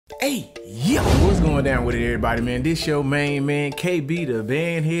Hey, yo, what's going down with it, everybody, man? This your main man,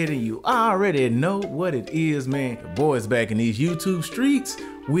 KBThaBandHead, and you already know what it is, man. The boys back in these YouTube streets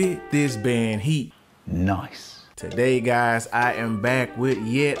with this band heat. Nice. Today, guys, I am back with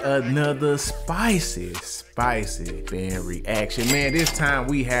yet another spicy band reaction. Man, this time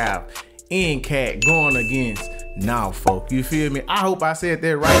we have NCAT going against Norfolk. You feel me? I hope I said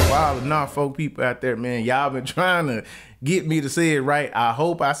that right for all the Norfolk people out there, man. Y'all been trying to get me to say it right. I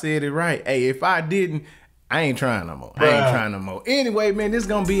hope I said it right. Hey, if I didn't, I ain't trying no more. I ain't trying no more. Anyway, man, this is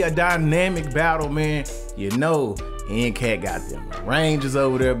gonna be a dynamic battle, man. You know, NCAT got them ranges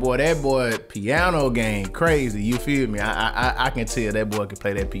over there, boy. That boy piano game crazy. You feel me? I can tell that boy can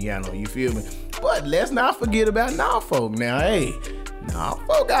play that piano. You feel me? But let's not forget about Norfolk now. Hey,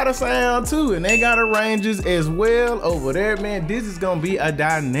 Norfolk got a sound too, and they got a ranges as well over there, man. This is gonna be a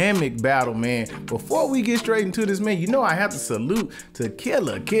dynamic battle, man. Before we get straight into this, man, you know I have to salute to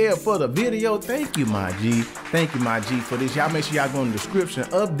Killer Kev for the video. Thank you, my G. Thank you, my G, for this. Y'all make sure y'all go in the description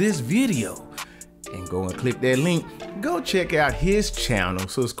of this video and go and click that link. Go check out his channel.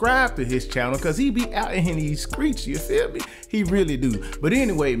 Subscribe to his channel, because he be out in these streets, you feel me? He really do. But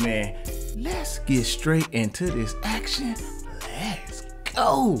anyway, man, let's get straight into this action. Let's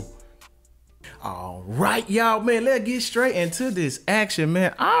go. All right, y'all, man, let's get straight into this action,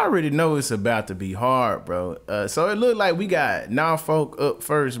 man. I already know it's about to be hard, bro. So it looked like we got Norfolk up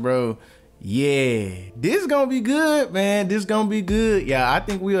first, bro. Yeah, this is gonna be good, man. This is gonna be good. Yeah, I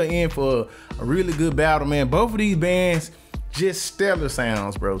think we are in for a really good battle, man. Both of these bands, just stellar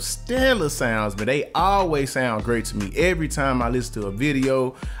sounds, bro. Stellar sounds, but they always sound great to me. Every time I listen to a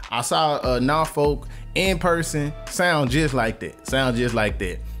video, I saw Norfolk in person, sound just like that. Sound just like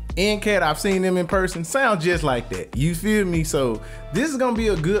that. NCAT, I've seen them in person, sound just like that. You feel me? So this is gonna be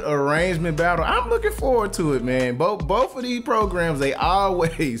a good arrangement battle. I'm looking forward to it, man. Both of these programs, they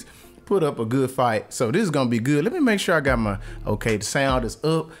always put up a good fight. So this is gonna be good. Let me make sure I got my, okay, the sound is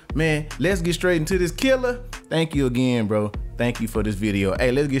up. Man, let's get straight into this. Killer, thank you again, bro. Thank you for this video.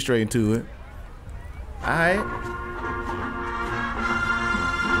 Hey, let's get straight into it. All right.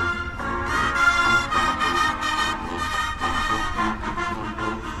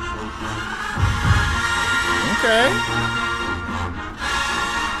 Okay.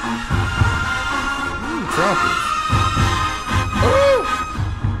 Ooh, trumpets. Ooh.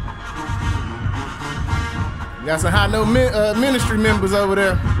 Got some high note ministry members over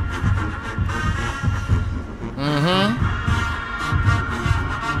there.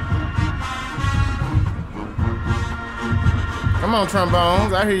 Come on,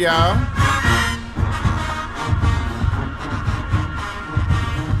 trombones, I hear y'all.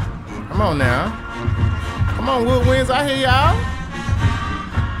 Come on now. Come on, woodwinds, I hear y'all.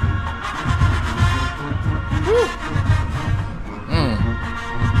 Woo.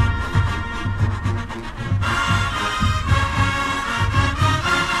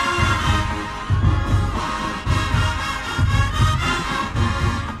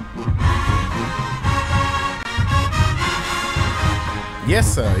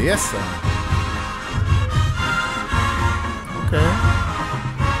 Yes, sir. Yes, sir. Okay.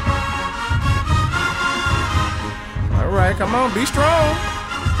 All right, come on, be strong.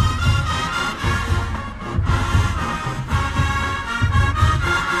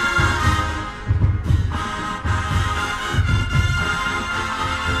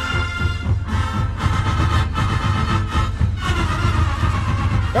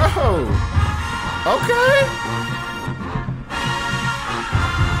 Oh, okay.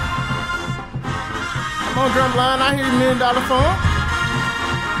 Come on, drumline, I hear you, $1 Million Funk.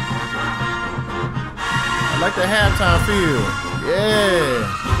 I like the halftime feel. Yeah.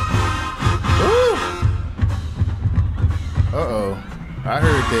 Ooh. Uh-oh. I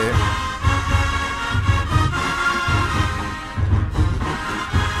heard that.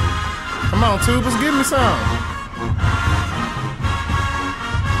 Come on, tubas, give me some.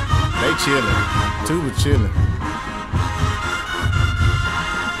 They chilling. Tuba's chilling.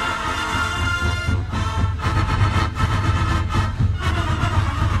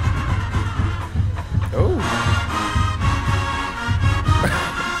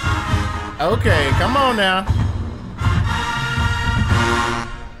 Okay, come on now.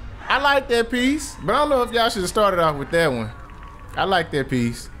 I like that piece, but I don't know if y'all should have started off with that one. I like that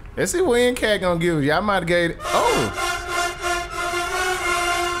piece. Let's see what NCAT gonna give us. Y'all might have gave it. Oh.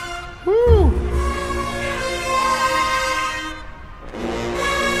 Woo.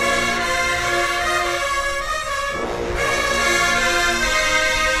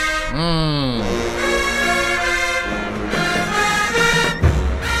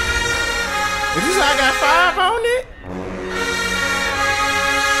 Is this how I got 5 on it?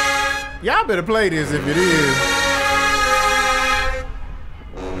 Y'all better play this if it is.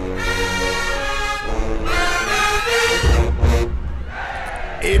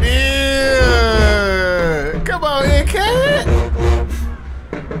 It is. Come on, NK.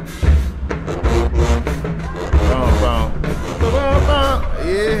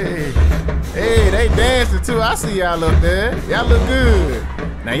 Yeah. Hey, they dancing too. I see y'all up there. Y'all look good.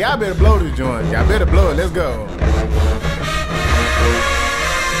 Now y'all better blow this joint. Y'all better blow it. Let's go.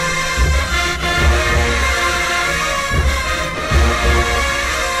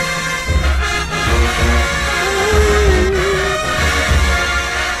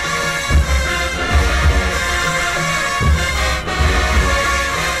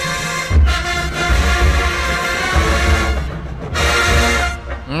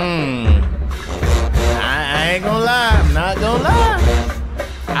 I ain't gonna lie, I'm not gonna lie.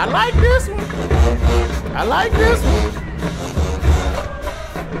 I like this one. I like this one.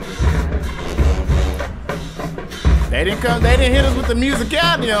 They didn't hit us with the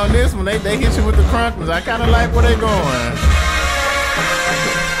musicality on this one. They hit you with the crunkles. I kinda like where they going.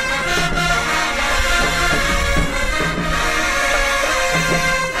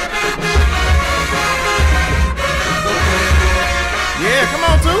 Yeah, come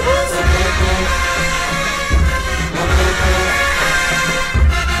on, tubers.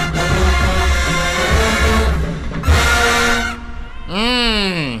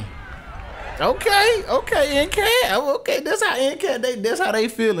 Okay, NK. Okay, that's how they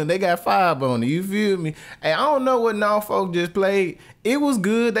feeling. They got 5 on it. You feel me? Hey, I don't know what Norfolk just played. It was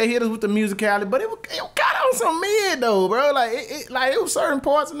good. They hit us with the musicality, but it got on some mid though, bro. Like it was certain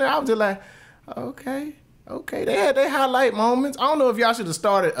parts in there. I was just like, okay. They had their highlight moments. I don't know if y'all should have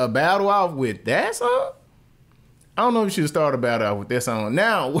started a battle off with that song. I don't know if you should have started a battle off with that song.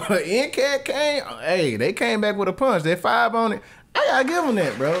 Now, when NK came, hey, they came back with a punch. They 5 on it. I gotta give them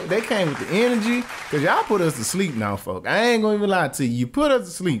that, bro. They came with the energy, because y'all put us to sleep now, folk. I ain't gonna even lie to you. You put us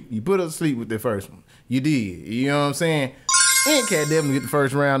to sleep. You put us to sleep with the first one. You did. You know what I'm saying? NK definitely get the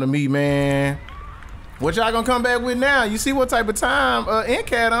first round of me, man. What y'all gonna come back with now? You see what type of time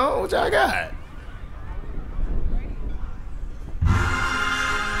NK on? What y'all got?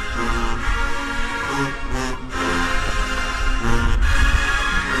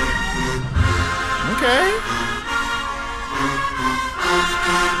 Okay.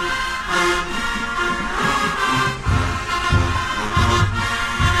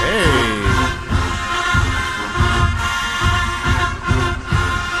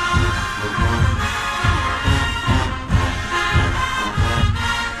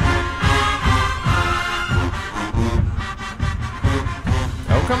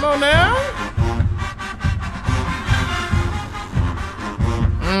 Come on now.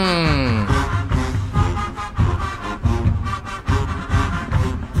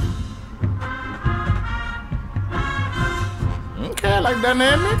 Okay, I like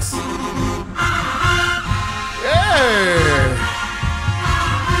dynamics. Yeah.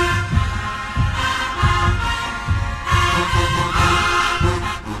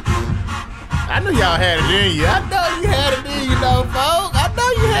 I knew y'all had it in you. I know you had it in you, though, folks. I know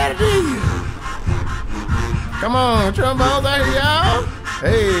you had it in you. Come on, trombones out here, y'all.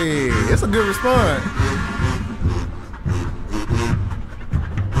 Hey, it's a good response.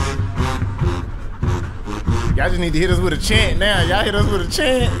 Y'all just need to hit us with a chant now. Y'all hit us with a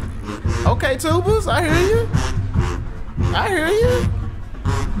chant. Okay, tubers, I hear you. I hear you.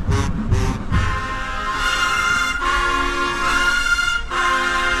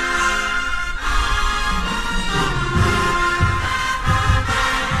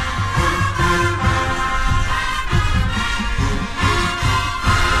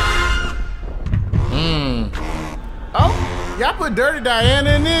 Y'all put Dirty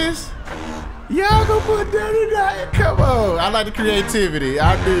Diana in this? Y'all gonna put Dirty Diana? Come on. I like the creativity.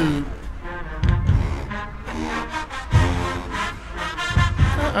 I do.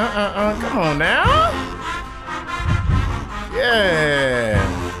 Come on now. Yeah.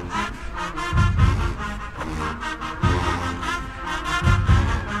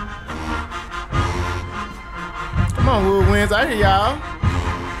 Come on, Woodwinds. I hear y'all.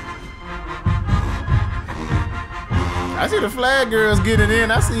 I see the flag girls getting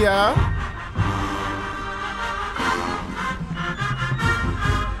in. I see y'all.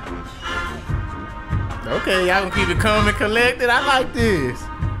 Okay, y'all gonna keep it calm and collected. I like this.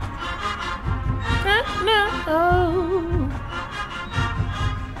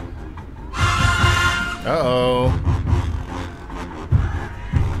 Uh-oh.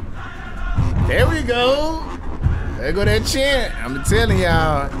 There we go. There go that chant. I'm telling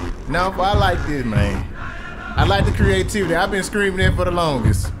y'all. Now, I like this, man. I like the creativity. I've been screaming it for the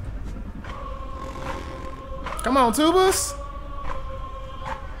longest. Come on, tubers.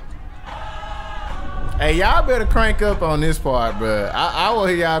 Hey, y'all better crank up on this part, bro. I will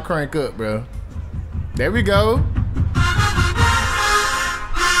hear y'all crank up, bro. There we go.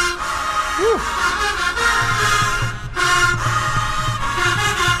 Woo.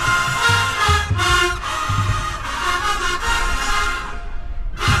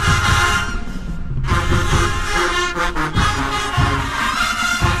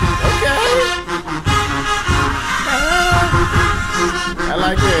 I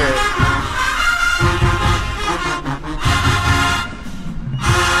like that.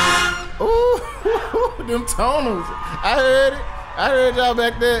 Ooh, them tonals. I heard it. I heard y'all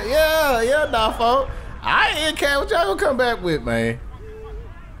back there. Yeah, Norfolk. I ain't care what y'all gonna come back with, man.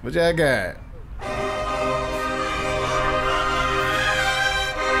 What y'all got?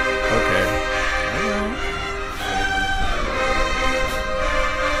 Okay.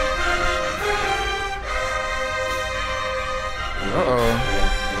 Uh-oh.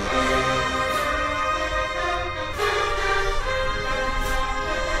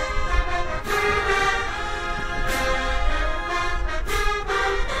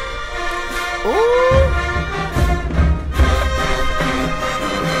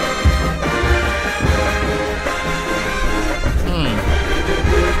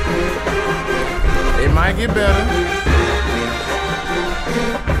 It might get better.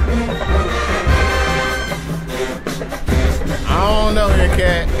 I don't know here,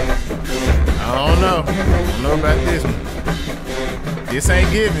 cat. I don't know. I don't know about this one. This ain't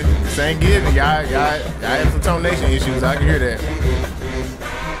giving. This ain't giving. Y'all have some tonation issues. I can hear that.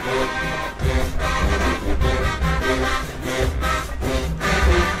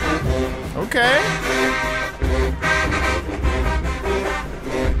 Okay.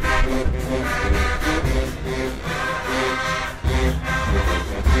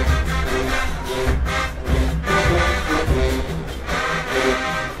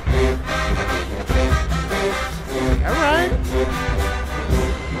 All right.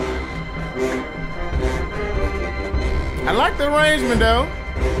 I like the arrangement though.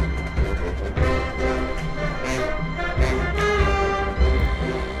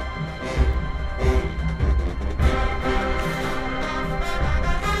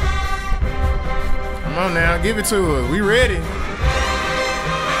 Come on now, give it to her. We ready.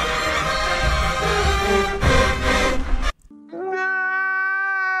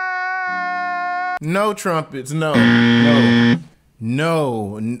 No trumpets, no. No.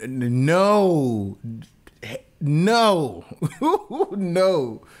 No.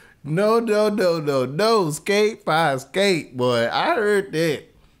 Skate, five, skate, boy. I heard that.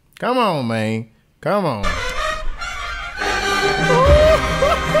 Come on, man. Come on.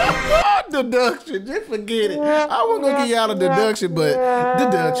 Deduction, just forget it. I wasn't gonna give y'all a deduction, but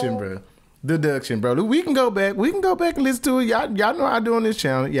deduction, bro. Deduction, bro. We can go back. We can go back and listen to it. Y'all know how I do on this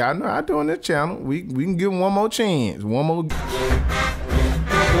channel. Y'all know how I do on this channel. We can give them one more chance. One more.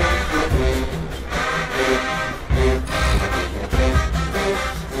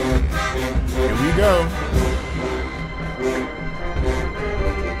 Here we go.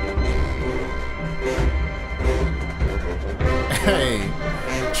 Hey.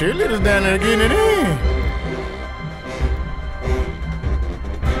 Cheerleaders down there getting it in.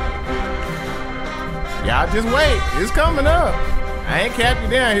 Y'all just wait. It's coming up. I ain't capped you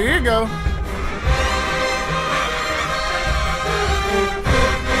down. Here you go.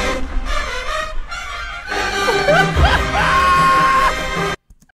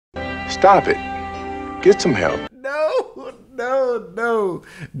 Stop it. Get some help. No.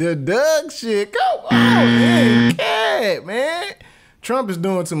 The Doug shit. Come on, man. Cat, man. Trump is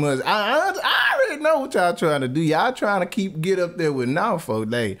doing too much. I already know what y'all trying to do. Y'all trying to get up there with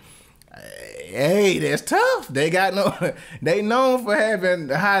Norfolk. Hey, that's tough. They known for having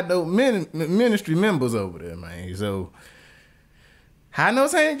high note ministry members over there, man. So high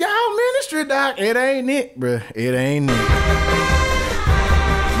note saying, y'all ministry, doc. It ain't it, bruh. It ain't it.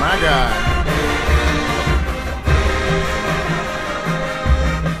 My God.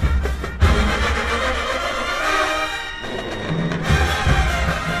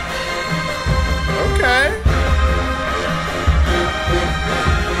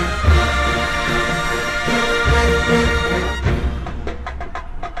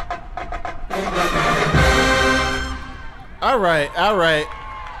 All right.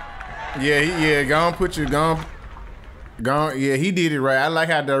 Yeah, go on, put your gone. Yeah, he did it right. I like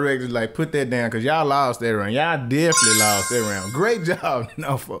how directors put that down because y'all lost that round. Y'all definitely lost that round. Great job,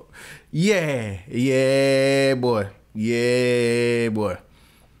 Norfolk. Yeah, boy.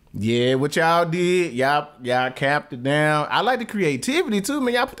 Yeah, what y'all did, y'all capped it down. I like the creativity too,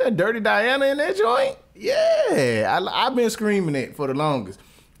 man. Y'all put that Dirty Diana in that joint. Yeah, I've been screaming it for the longest.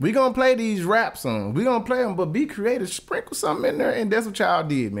 We gonna play these rap songs. We gonna play them, but be creative. Sprinkle something in there, and that's what y'all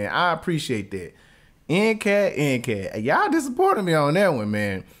did, man. I appreciate that. NCAT. Y'all disappointed me on that one,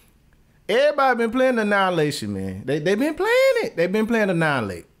 man. Everybody been playing Annihilation, man. They been playing it. They been playing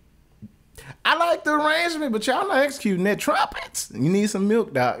Annihilate. I like the arrangement, but y'all not executing that. Trumpets. You need some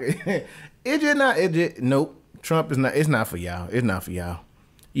milk, dog. Nope. Trump is not. It's not for y'all. It's not for y'all.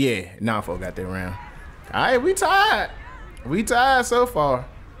 Yeah, Norfolk got that round. All right, we tied. We tied so far.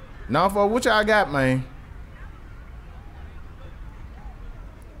 Norfolk, what y'all got, man?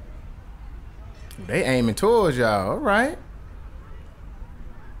 They aiming towards y'all. All right.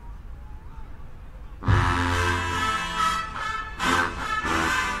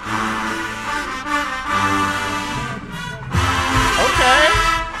 Okay.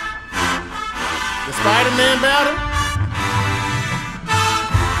 The Spider-Man battle.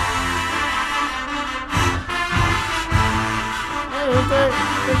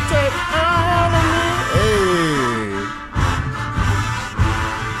 Take all of me. Hey.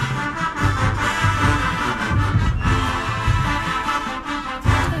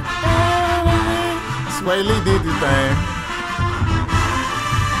 Sway Lee did this thing.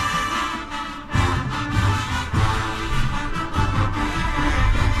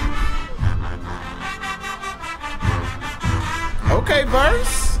 Okay,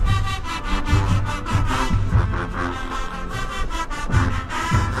 verse.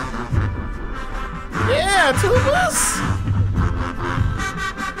 Yeah, tubas.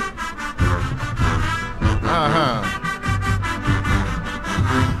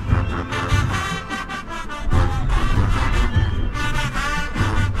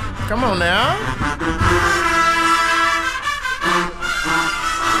 Come on now.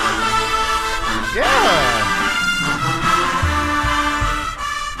 Yeah.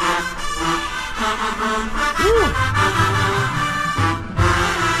 Woo.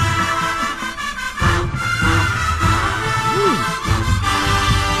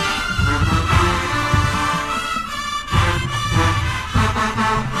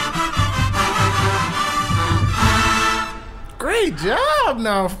 Great job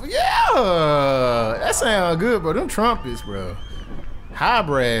now. Yeah. That sounds good, bro. Them trumpets, bro. High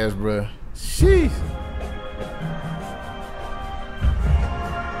brass, bro. Sheesh.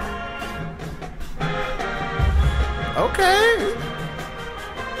 Okay.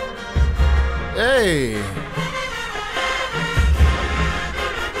 Hey.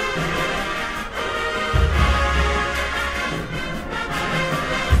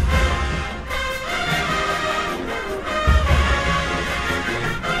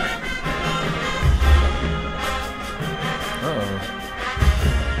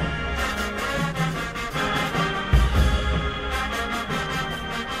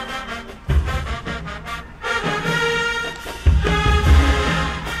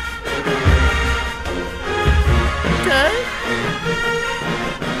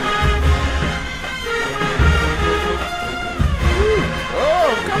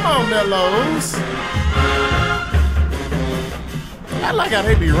 Mellows. I like how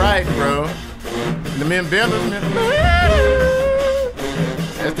they be right, bro. The men bellers, man.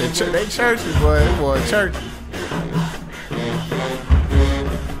 That's they churches, boy, church.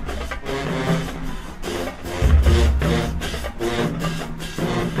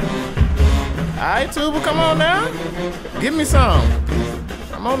 All right, Tuba, come on now. Give me some.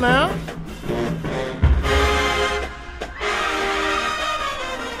 Come on now.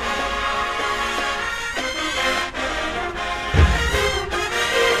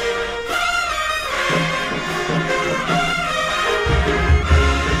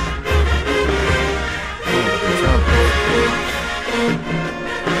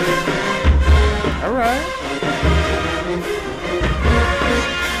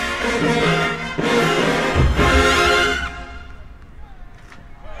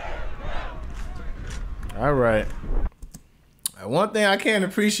 All right. One thing I can't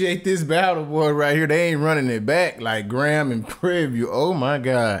appreciate this battle, boy, right here. They ain't running it back like Graham and Preview. Oh my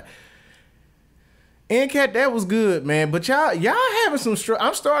God. NCAT, that was good, man. But y'all having some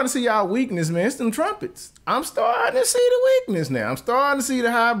I'm starting to see y'all weakness, man. It's them trumpets. I'm starting to see the weakness now. I'm starting to see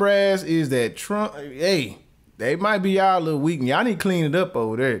the high brass is that hey, they might be y'all a little weak. Y'all need to clean it up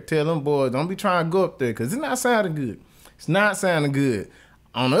over there. Tell them boys, don't be trying to go up there because it's not sounding good. It's not sounding good.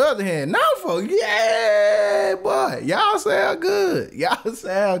 On the other hand, Norfolk, yeah, boy, y'all sound good. Y'all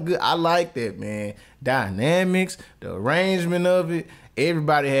sound good. I like that, man. Dynamics, the arrangement of it,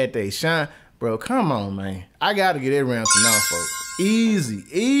 everybody had their shine. Bro, come on, man. I got to get it around to Norfolk.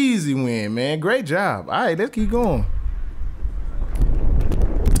 Easy win, man. Great job. All right, let's keep going.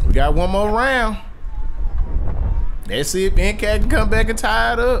 We got one more round. Let's see if NCAT can come back and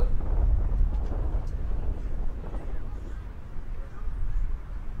tie it up.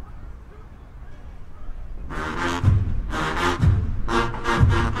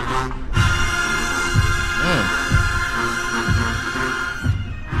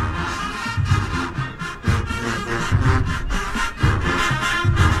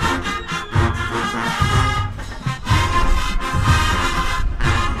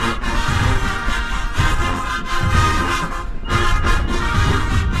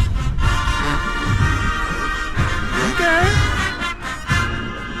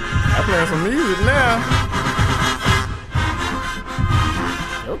 Playing some music now.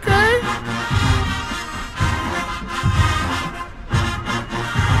 Okay.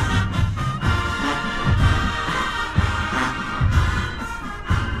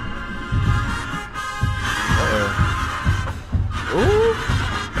 Ooh.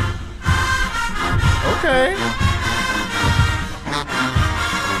 Okay.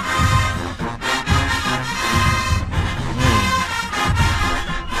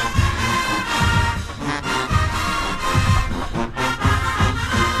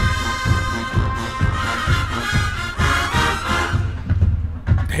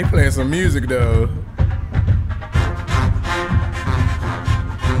 They playing some music though.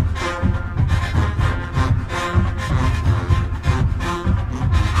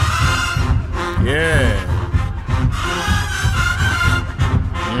 Yeah.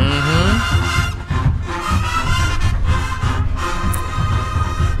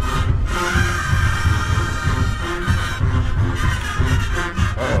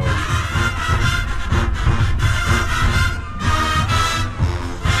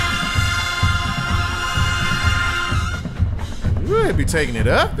 You be taking it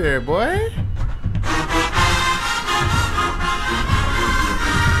up there, boy.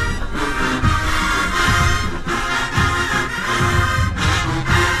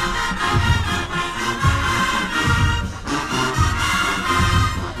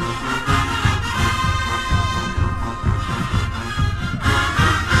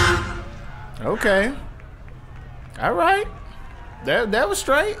 Okay. All right. That was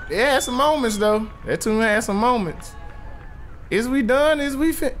straight. It had some moments though. That tune had some moments. Is we done? Is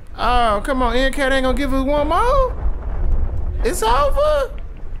we fit? Oh, come on. NCAT ain't gonna give us one more? It's over?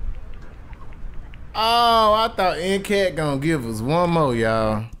 Oh, I thought NCAT gonna give us one more,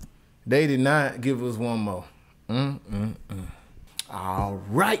 y'all. They did not give us one more. All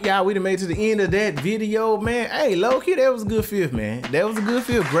right, y'all. We done made it to the end of that video, man. Hey, low-key, that was a good fifth, man. That was a good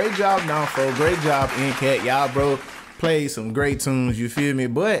fifth. Great job, Norfolk. Great job, NCAT. Y'all, bro, played some great tunes, you feel me?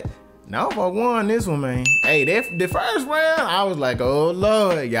 But Norfolk won this one, man. Hey, the first round, I was like, oh,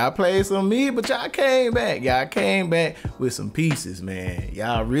 Lord, y'all played some me, but y'all came back. Y'all came back with some pieces, man.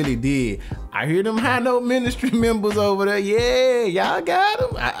 Y'all really did. I hear them high note ministry members over there. Yeah, y'all got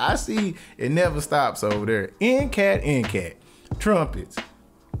them. I see it never stops over there. NCAT. Trumpets.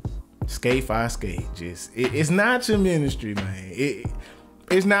 Skate, fire, skate. Just, it's not your ministry, man.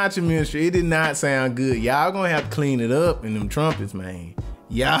 It's not your ministry. It did not sound good. Y'all gonna have to clean it up in them trumpets, man.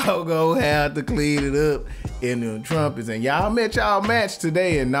 Y'all gonna have to clean it up in them trumpets. And y'all met y'all match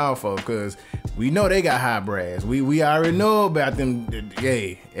today in Norfolk, because we know they got high brass. We already know about them. The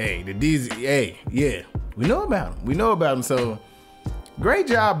Dizzy, yeah. We know about them. We know about them. So great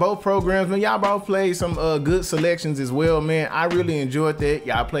job, both programs, man. Y'all both played some good selections as well, man. I really enjoyed that.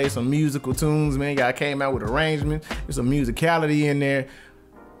 Y'all played some musical tunes, man. Y'all came out with arrangements. There's some musicality in there.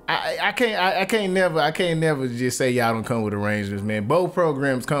 I can't never just say y'all don't come with arrangements, man. Both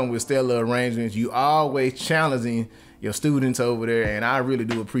programs come with stellar arrangements. You always challenging your students over there, and I really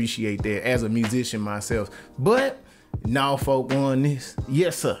do appreciate that as a musician myself. But Norfolk won this.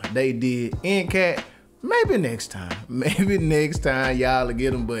 Yes, sir, they did. NCAT, maybe next time. Maybe next time y'all will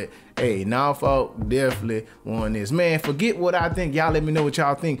get them, but hey, Norfolk definitely won this. Man, forget what I think. Y'all let me know what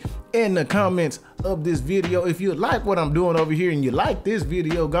y'all think in the comments of this video. If you like what I'm doing over here and you like this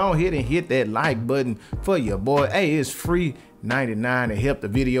video, go ahead and hit that like button for your boy. Hey, it's free 99 to help the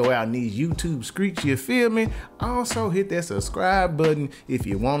video out in these YouTube streets, you feel me? Also hit that subscribe button if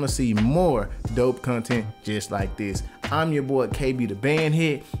you want to see more dope content just like this. I'm your boy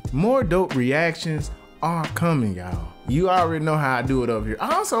KBThaBandHead. More dope reactions are coming, y'all. You already know how I do it over here.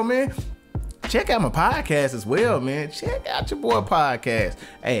 Also, man, check out my podcast as well, man. Check out your boy podcast.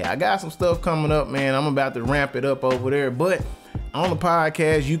 Hey, I got some stuff coming up, man. I'm about to ramp it up over there, but on the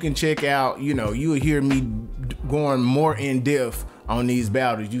podcast, you can check out, you know, you'll hear me going more in depth on these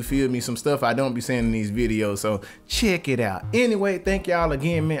battles. You feel me? Some stuff I don't be saying in these videos, so check it out. Anyway, thank y'all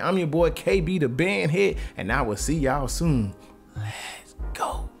again, man. I'm your boy KB the Bandhead, and I will see y'all soon.